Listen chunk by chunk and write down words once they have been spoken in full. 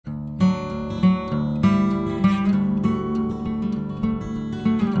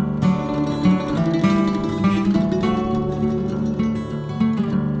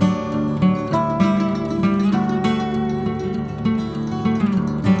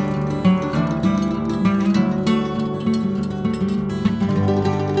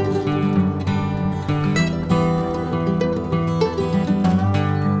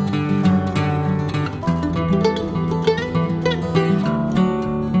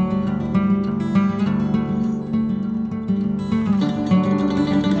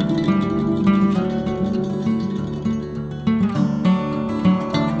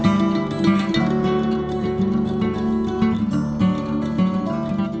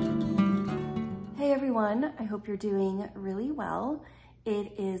everyone. I hope you're doing really well.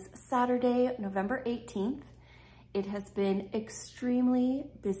 It is Saturday, November 18th. It has been extremely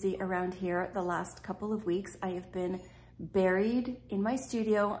busy around here the last couple of weeks. I have been buried in my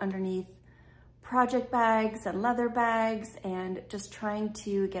studio underneath project bags and leather bags and just trying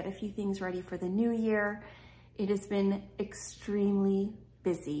to get a few things ready for the new year. It has been extremely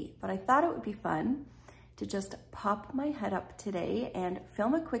busy, but I thought it would be fun to just pop my head up today and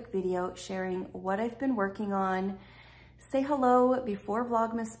film a quick video sharing what I've been working on, say hello before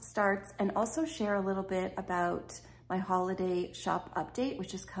Vlogmas starts, and also share a little bit about my holiday shop update,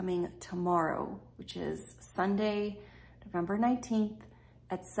 which is coming tomorrow, which is Sunday, November 19th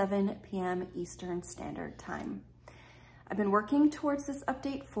at 7 p.m. Eastern Standard Time. I've been working towards this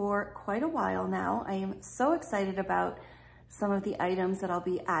update for quite a while now. I am so excited about some of the items that I'll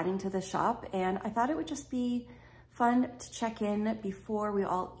be adding to the shop, and I thought it would just be fun to check in before we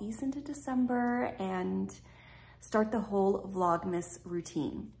all ease into December and start the whole Vlogmas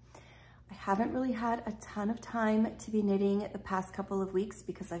routine. I haven't really had a ton of time to be knitting the past couple of weeks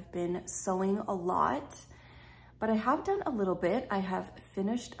because I've been sewing a lot, but I have done a little bit. I have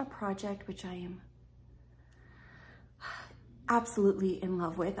finished a project which I am absolutely in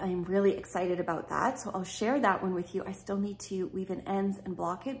love with. I am really excited about that. So I'll share that one with you. I still need to weave in ends and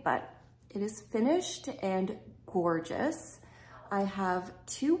block it, but it is finished and gorgeous. I have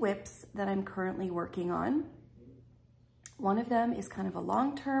two whips that I'm currently working on. One of them is kind of a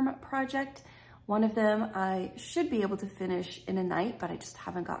long-term project. One of them I should be able to finish in a night, but I just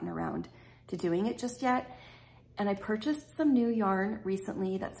haven't gotten around to doing it just yet. And I purchased some new yarn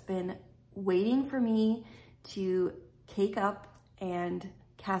recently that's been waiting for me to cake up and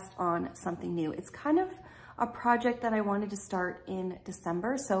cast on something new. It's kind of a project that I wanted to start in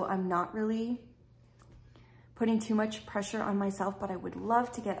December, so I'm not really putting too much pressure on myself, but I would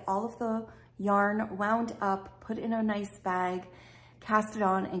love to get all of the yarn wound up, put in a nice bag, cast it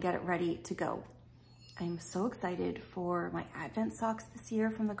on, and get it ready to go. I'm so excited for my Advent socks this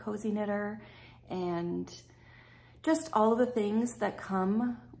year from the Cozy Knitter, and just all of the things that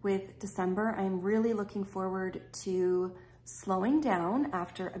come with December. I'm really looking forward to slowing down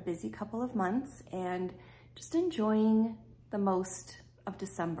after a busy couple of months and just enjoying the most of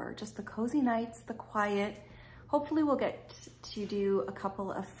December. Just the cozy nights, the quiet. Hopefully we'll get to do a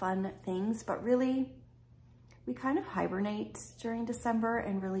couple of fun things, but really we kind of hibernate during December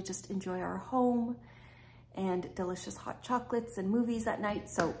and really just enjoy our home and delicious hot chocolates and movies at night.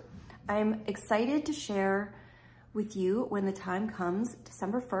 So I'm excited to share with you when the time comes.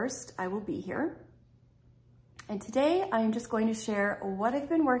 December 1st, I will be here. And today I am just going to share what I've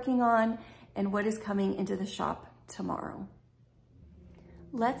been working on and what is coming into the shop tomorrow.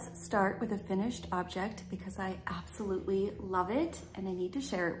 Let's start with a finished object because I absolutely love it and I need to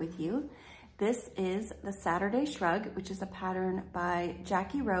share it with you. This is the Saturday Shrug, which is a pattern by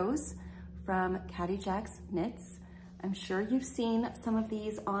Jackie Rose from Caddy Jack's Knits. I'm sure you've seen some of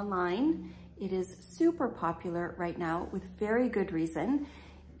these online. It is super popular right now with very good reason.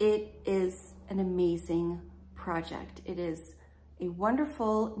 It is an amazing project. It is a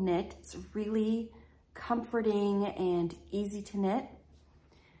wonderful knit. It's really comforting and easy to knit,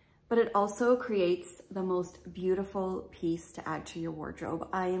 but it also creates the most beautiful piece to add to your wardrobe.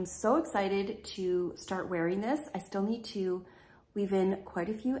 I am so excited to start wearing this. I still need to weave in quite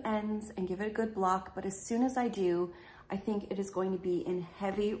a few ends and give it a good block, but as soon as I do, I think it is going to be in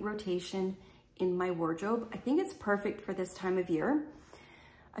heavy rotation in my wardrobe. I think it's perfect for this time of year.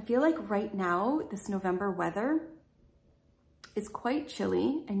 I feel like right now, this November weather is quite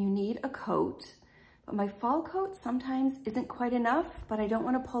chilly and you need a coat, but my fall coat sometimes isn't quite enough, but I don't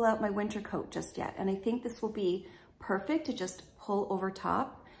want to pull out my winter coat just yet. And I think this will be perfect to just pull over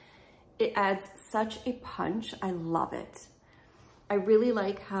top. It adds such a punch. I love it. I really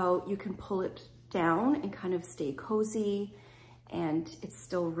like how you can pull it down and kind of stay cozy, and it's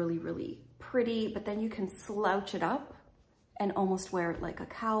still really, really pretty, but then you can slouch it up and almost wear it like a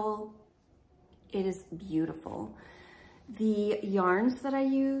cowl. It is beautiful. The yarns that I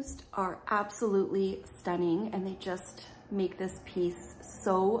used are absolutely stunning and they just make this piece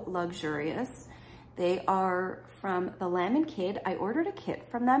so luxurious. They are from the Lamb & Kid. I ordered a kit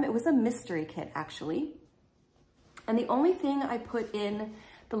from them. It was a mystery kit actually. And the only thing I put in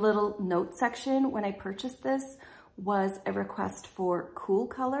the little note section when I purchased this was a request for cool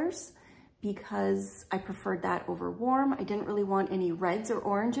colors because I preferred that over warm. I didn't really want any reds or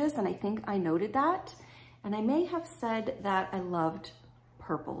oranges, and I think I noted that. And I may have said that I loved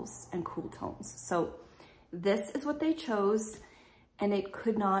purples and cool tones. So this is what they chose, and it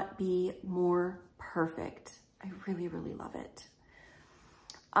could not be more perfect. I really, really love it.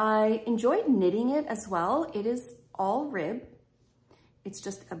 I enjoyed knitting it as well. It is all rib. It's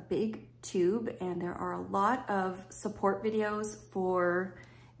just a big tube, and there are a lot of support videos for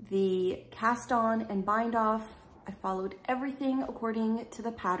the cast on and bind off. I followed everything according to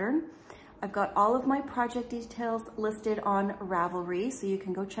the pattern. I've got all of my project details listed on Ravelry, so you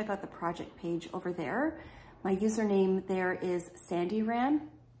can go check out the project page over there. My username there is SandyRan.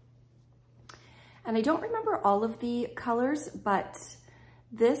 And I don't remember all of the colors, but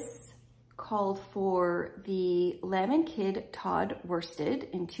this called for the Lamb and Kid Todd worsted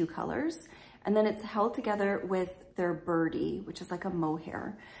in 2 colors. And then it's held together with their birdie, which is like a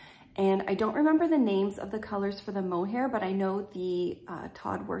mohair. And I don't remember the names of the colors for the mohair, but I know the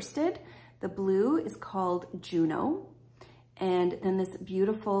Todd worsted, the blue is called Juno. And then this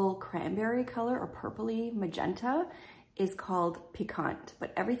beautiful cranberry color or purpley magenta is called Piquant.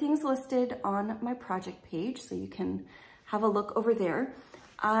 But everything's listed on my project page, so you can have a look over there.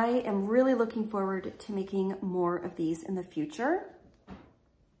 I am really looking forward to making more of these in the future.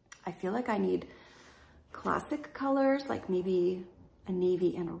 I feel like I need classic colors, like maybe a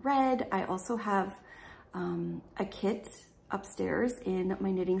navy and a red. I also have a kit upstairs in my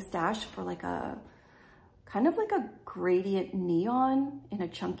knitting stash for like a kind of like a gradient neon in a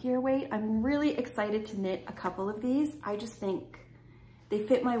chunkier weight. I'm really excited to knit a couple of these. I just think they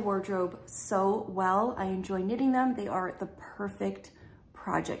fit my wardrobe so well. I enjoy knitting them. They are the perfect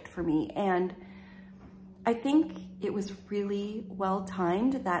project for me. And I think it was really well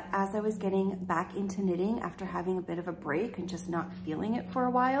timed that as I was getting back into knitting after having a bit of a break and just not feeling it for a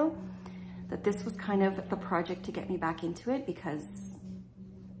while, that this was kind of the project to get me back into it, because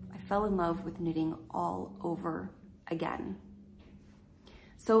I fell in love with knitting all over again.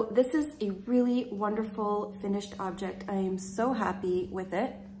 So this is a really wonderful finished object. I am so happy with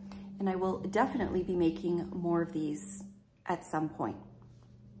it, and I will definitely be making more of these at some point.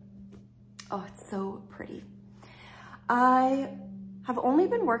 Oh, it's so pretty. I have only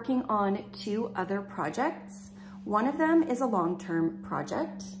been working on 2 other projects. One of them is a long-term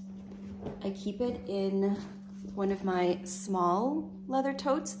project. I keep it in one of my small leather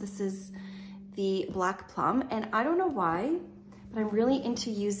totes. This is the Black Plum, and I don't know why, but I'm really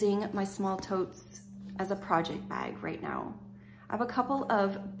into using my small totes as a project bag right now. I have a couple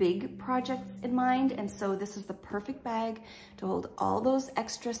of big projects in mind, and so this is the perfect bag to hold all those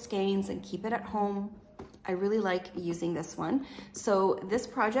extra skeins and keep it at home. I really like using this one. So this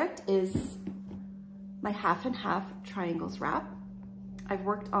project is my half and half triangles wrap. I've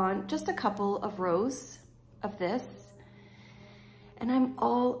worked on just a couple of rows of this, and I'm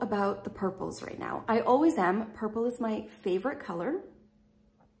all about the purples right now. I always am. Purple is my favorite color,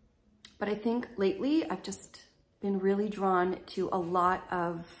 but I think lately I've just been really drawn to a lot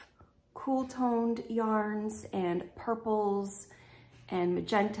of cool toned yarns and purples and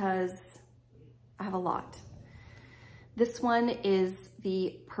magentas. I have a lot. This one is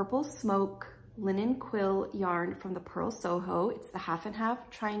the Purple Smoke linen quill yarn from the Pearl Soho. It's the half and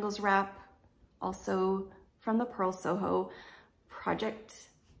half triangles wrap, also from the Pearl Soho. Project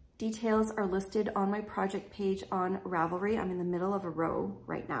details are listed on my project page on Ravelry. I'm in the middle of a row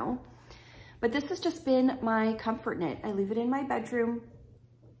right now. But this has just been my comfort knit. I leave it in my bedroom.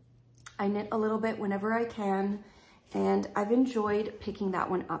 I knit a little bit whenever I can, and I've enjoyed picking that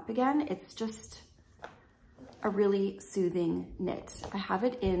one up again. It's just a really soothing knit. I have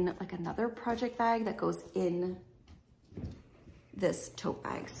it in like another project bag that goes in this tote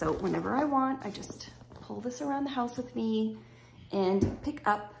bag. So whenever I want, I just pull this around the house with me and pick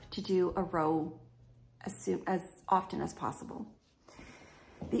up to do a row as often as possible.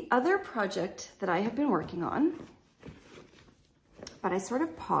 The other project that I have been working on, but I sort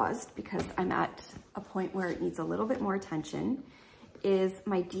of paused because I'm at a point where it needs a little bit more attention, is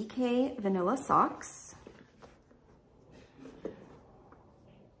my DK vanilla socks.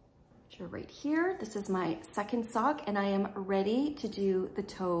 Which are right here. This is my second sock, and I am ready to do the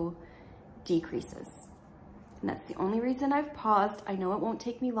toe decreases. And that's the only reason I've paused. I know it won't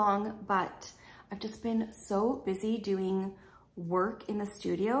take me long, but I've just been so busy doing work in the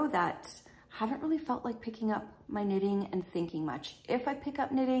studio that I haven't really felt like picking up my knitting and thinking much. If I pick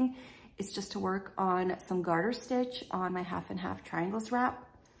up knitting, it's just to work on some garter stitch on my half and half triangles wrap.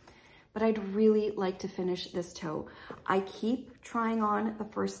 But I'd really like to finish this toe. I keep trying on the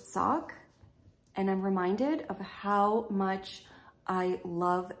first sock, and I'm reminded of how much I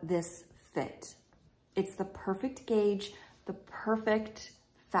love this fit. It's the perfect gauge, the perfect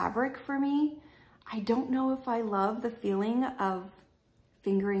fabric for me. I don't know if I love the feeling of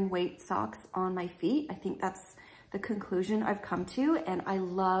fingering weight socks on my feet. I think that's the conclusion I've come to, and I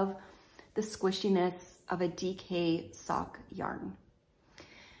love the squishiness of a DK sock yarn.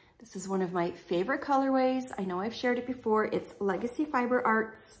 This is one of my favorite colorways. I know I've shared it before. It's Legacy Fiber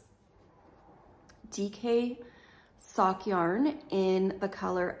Arts DK sock yarn in the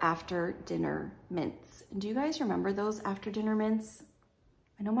color After Dinner Mints. Do you guys remember those After Dinner Mints?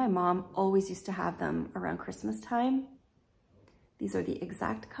 I know my mom always used to have them around Christmas time. These are the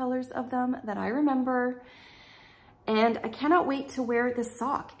exact colors of them that I remember. And I cannot wait to wear this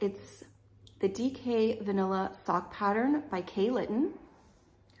sock. It's the DK Vanilla Sock Pattern by Kay Litton,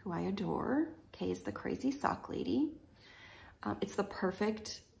 who I adore. Kay is the crazy sock lady. It's the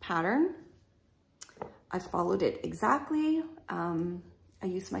perfect pattern. I followed it exactly. I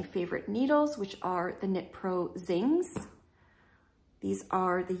use my favorite needles, which are the Knit Pro Zings. These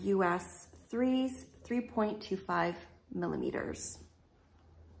are the US 3s, 3.25 millimeters.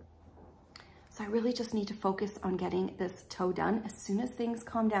 So I really just need to focus on getting this toe done. As soon as things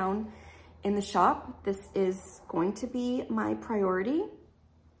calm down in the shop, this is going to be my priority.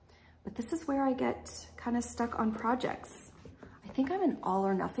 But this is where I get kind of stuck on projects. I think I'm an all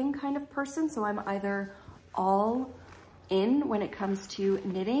or nothing kind of person. So I'm either all in when it comes to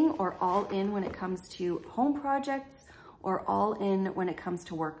knitting, or all in when it comes to home projects, or all in when it comes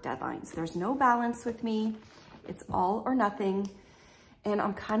to work deadlines. There's no balance with me. It's all or nothing. And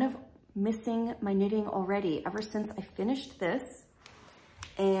I'm kind of missing my knitting already. Ever since I finished this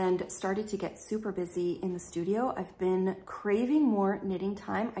and started to get super busy in the studio, I've been craving more knitting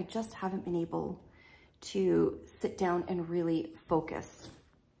time. I just haven't been able to sit down and really focus.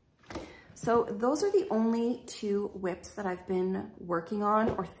 So those are the only two whips that I've been working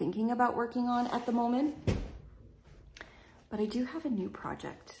on or thinking about working on at the moment. But I do have a new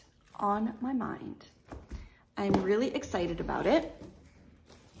project on my mind. I'm really excited about it.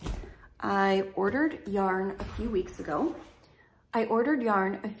 I ordered yarn a few weeks ago.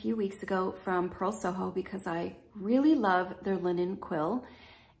 From Pearl Soho because I really love their linen quill.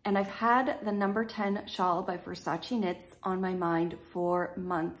 And I've had the number 10 shawl by Versace Knits on my mind for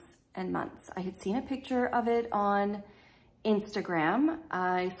months and months. I had seen a picture of it on Instagram.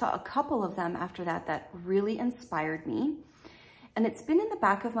 I saw a couple of them after that that really inspired me. And it's been in the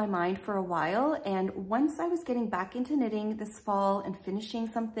back of my mind for a while. And once I was getting back into knitting this fall and finishing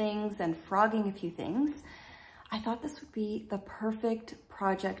some things and frogging a few things, I thought this would be the perfect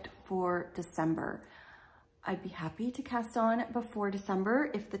project for December. I'd be happy to cast on before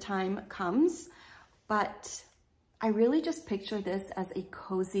December if the time comes, but I really just picture this as a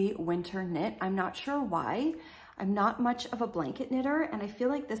cozy winter knit. I'm not sure why. I'm not much of a blanket knitter, and I feel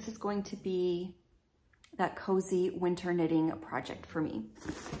like this is going to be that cozy winter knitting project for me.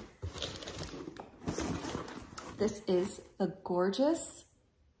 This is the gorgeous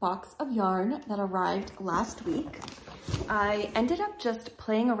box of yarn that arrived last week. I ended up just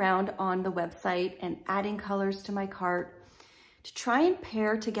playing around on the website and adding colors to my cart to try and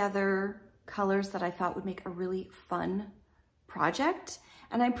pair together colors that I thought would make a really fun project.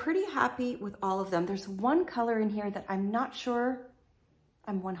 And I'm pretty happy with all of them. There's one color in here that I'm not sure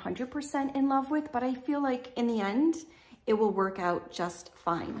I'm 100% in love with, but I feel like in the end, it will work out just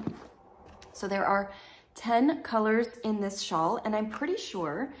fine. So there are 10 colors in this shawl, and I'm pretty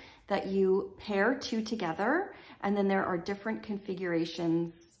sure that you pair two together, and then there are different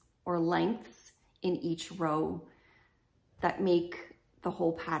configurations or lengths in each row that make the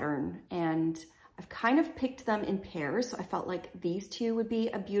whole pattern. And I've kind of picked them in pairs, so I felt like these two would be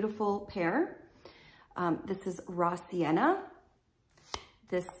a beautiful pair. This is Raw Sienna.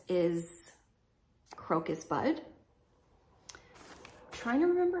 This is Crocus Bud. I'm trying to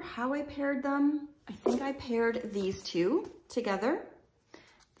remember how I paired them. I think I paired these two together.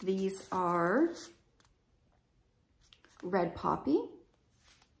 These are Red Poppy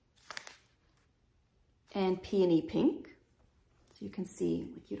and Peony Pink. So you can see,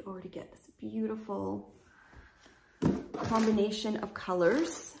 like, you'd already get this beautiful combination of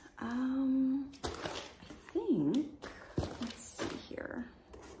colors. I think, let's see here.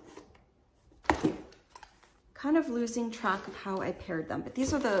 Kind of losing track of how I paired them, but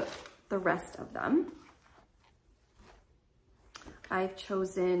these are the rest of them. I've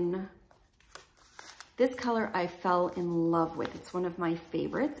chosen this color I fell in love with. It's one of my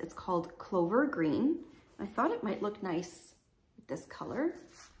favorites. It's called Clover Green. I thought it might look nice with this color,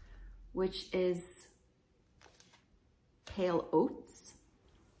 which is Pale Oats.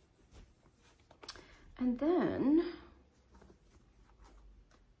 And then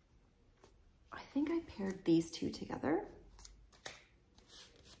I think I paired these two together.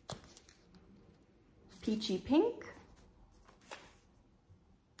 Peachy Pink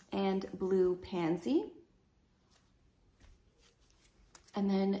and Blue Pansy. And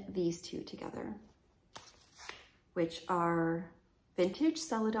then these two together, which are vintage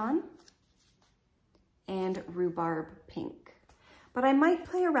celadon and rhubarb pink. But I might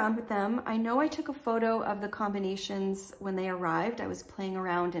play around with them. I know I took a photo of the combinations when they arrived. I was playing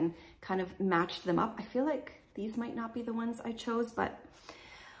around and kind of matched them up. I feel like these might not be the ones I chose, but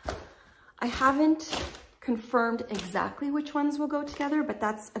I haven't confirmed exactly which ones will go together, but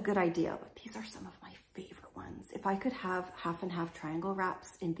that's a good idea. But these are some of my favorite ones. If I could have half and half triangle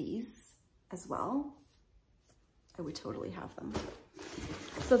wraps in these as well, I would totally have them.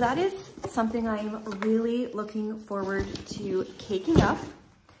 So that is something I'm really looking forward to caking up.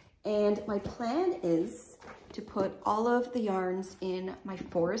 And my plan is to put all of the yarns in my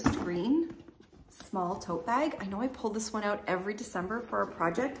forest green small tote bag. I know I pull this one out every December for a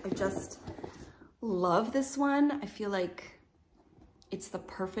project. I just love this one. I feel like it's the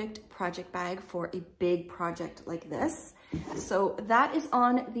perfect project bag for a big project like this. So that is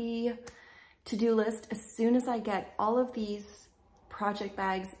on the to-do list as soon as I get all of these project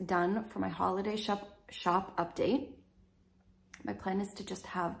bags done for my holiday shop update. My plan is to just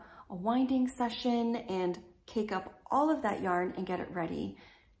have a winding session and cake up all of that yarn and get it ready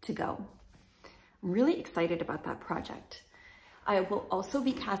to go. I'm really excited about that project. I will also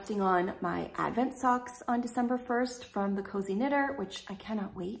be casting on my Advent socks on December 1st from the Cozy Knitter, which I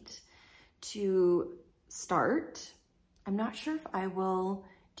cannot wait to start. I'm not sure if I will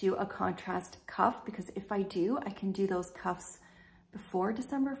do a contrast cuff, because if I do, I can do those cuffs before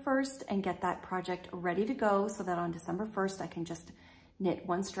December 1st and get that project ready to go so that on December 1st, I can just knit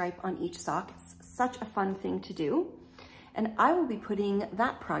one stripe on each sock. It's such a fun thing to do. And I will be putting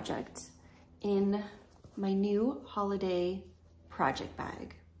that project in my new holiday project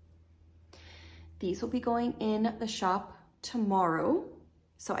bag. These will be going in the shop tomorrow.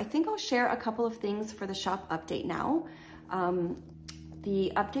 So I think I'll share a couple of things for the shop update now.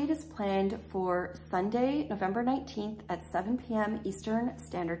 The update is planned for Sunday, November 19th at 7 p.m. Eastern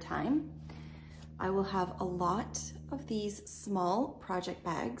Standard Time. I will have a lot of these small project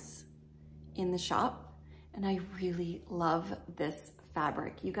bags in the shop, and I really love this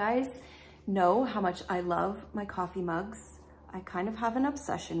fabric. You guys know how much I love my coffee mugs. I kind of have an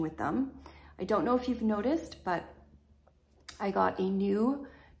obsession with them. I don't know if you've noticed, but I got a new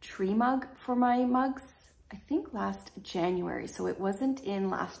tree mug for my mugs, I think last January, so it wasn't in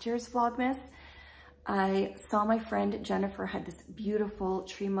last year's Vlogmas. I saw my friend Jennifer had this beautiful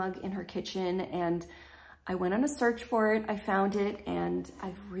tree mug in her kitchen, and I went on a search for it. I found it, and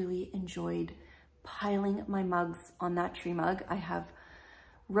I've really enjoyed piling my mugs on that tree mug. I have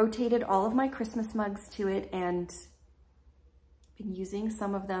rotated all of my Christmas mugs to it and been using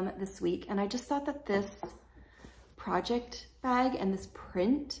some of them this week. And I just thought that this project bag and this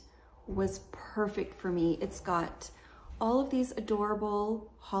print was perfect for me. It's got all of these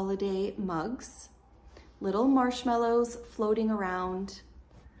adorable holiday mugs, little marshmallows floating around.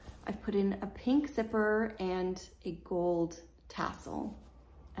 I've put in a pink zipper and a gold tassel,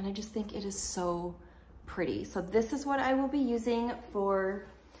 and I just think it is so pretty. So this is what I will be using for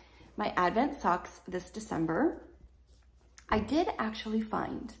my Advent socks this December. I did actually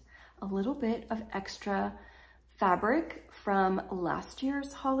find a little bit of extra fabric from last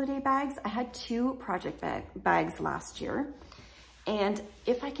year's holiday bags. I had two project bags last year, and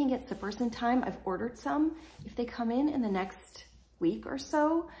if I can get zippers in time, I've ordered some. If they come in the next week or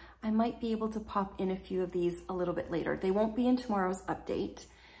so, I might be able to pop in a few of these a little bit later. They won't be in tomorrow's update,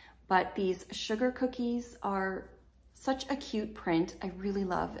 but these sugar cookies are such a cute print. I really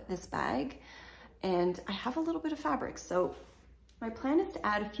love this bag, and I have a little bit of fabric. So my plan is to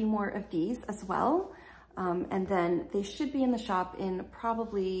add a few more of these as well. And then they should be in the shop in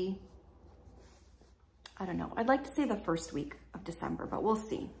probably, I don't know, I'd like to say the first week of December, but we'll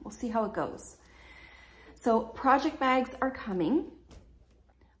see. We'll see how it goes. So project bags are coming.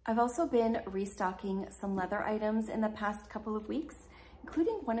 I've also been restocking some leather items in the past couple of weeks,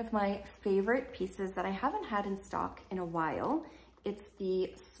 including one of my favorite pieces that I haven't had in stock in a while. It's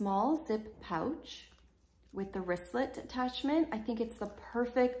the small zip pouch with the wristlet attachment. I think it's the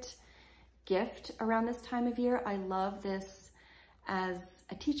perfect gift around this time of year. I love this as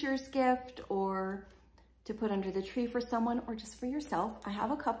a teacher's gift or to put under the tree for someone or just for yourself. I have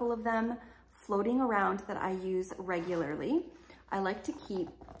a couple of them floating around that I use regularly. I like to keep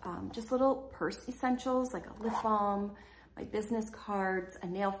just little purse essentials like a lip balm, my business cards, a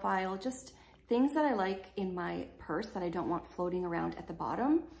nail file, just things that I like in my purse that I don't want floating around at the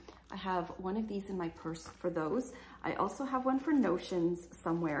bottom. I have one of these in my purse for those. I also have one for notions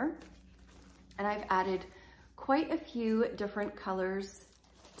somewhere. And I've added quite a few different colors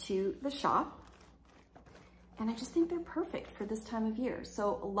to the shop. And I just think they're perfect for this time of year.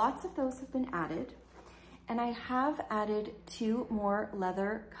 So lots of those have been added. And I have added 2 more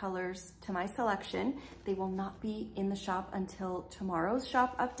leather colors to my selection. They will not be in the shop until tomorrow's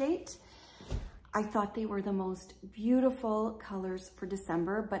shop update. I thought they were the most beautiful colors for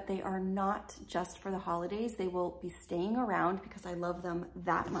December, but they are not just for the holidays. They will be staying around because I love them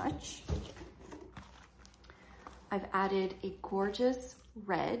that much. I've added a gorgeous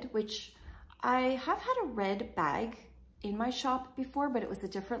red, which I have had a red bag in my shop before, but it was a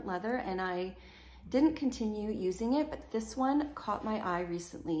different leather and I didn't continue using it, but this one caught my eye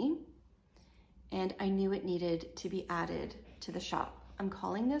recently and I knew it needed to be added to the shop. I'm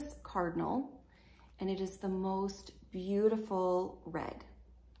calling this Cardinal and it is the most beautiful red.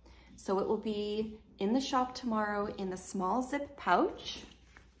 So it will be in the shop tomorrow in the small zip pouch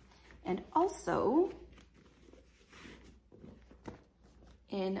and also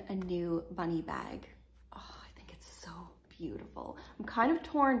in a new bunny bag. Oh, I think it's so beautiful. I'm kind of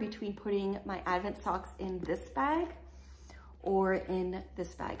torn between putting my Advent socks in this bag or in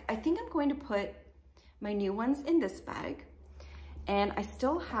this bag. I think I'm going to put my new ones in this bag, and I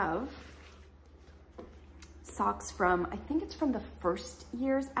still have socks from, I think it's from the first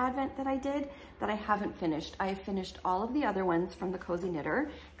year's Advent that I did that I haven't finished. I have finished all of the other ones from the Cozy Knitter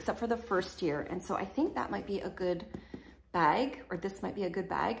except for the first year, and so I think that might be a good bag, or this might be a good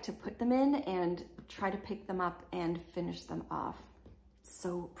bag to put them in and try to pick them up and finish them off.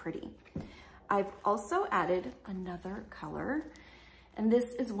 So pretty. I've also added another color, and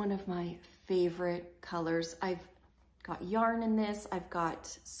this is one of my favorite colors. I've got yarn in this, I've got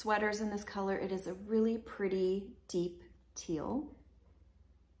sweaters in this color. It is a really pretty deep teal,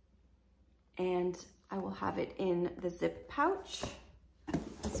 and I will have it in the zip pouch,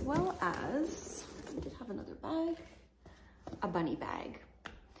 as well as, I did have another bag, a bunny bag.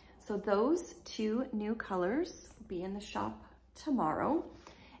 So those 2 new colors will be in the shop tomorrow.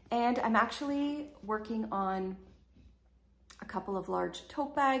 And I'm actually working on a couple of large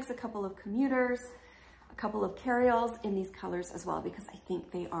tote bags, a couple of commuters, a couple of carryalls in these colors as well, because I think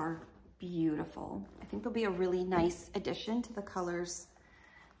they are beautiful. I think they'll be a really nice addition to the colors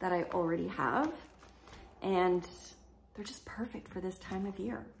that I already have. And they're just perfect for this time of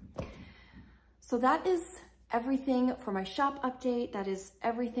year. So that is everything for my shop update. That is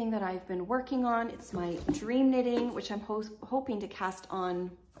everything that I've been working on. It's my dream knitting, which I'm hoping to cast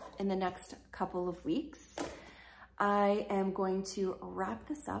on in the next couple of weeks. I am going to wrap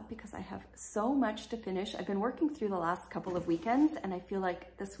this up because I have so much to finish. I've been working through the last couple of weekends and I feel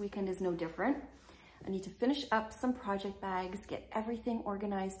like this weekend is no different. I need to finish up some project bags, get everything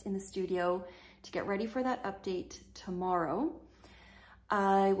organized in the studio to get ready for that update tomorrow.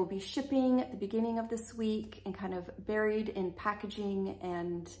 I will be shipping at the beginning of this week and kind of buried in packaging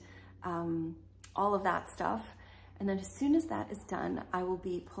and all of that stuff. And then as soon as that is done, I will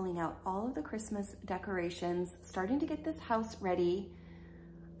be pulling out all of the Christmas decorations, starting to get this house ready.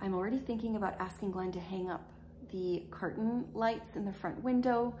 I'm already thinking about asking Glenn to hang up the curtain lights in the front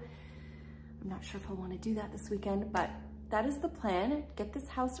window. I'm not sure if I'll want to do that this weekend, but that is the plan, get this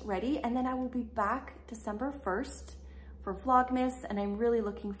house ready. And then I will be back December 1st for Vlogmas, and I'm really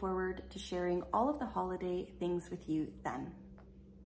looking forward to sharing all of the holiday things with you then.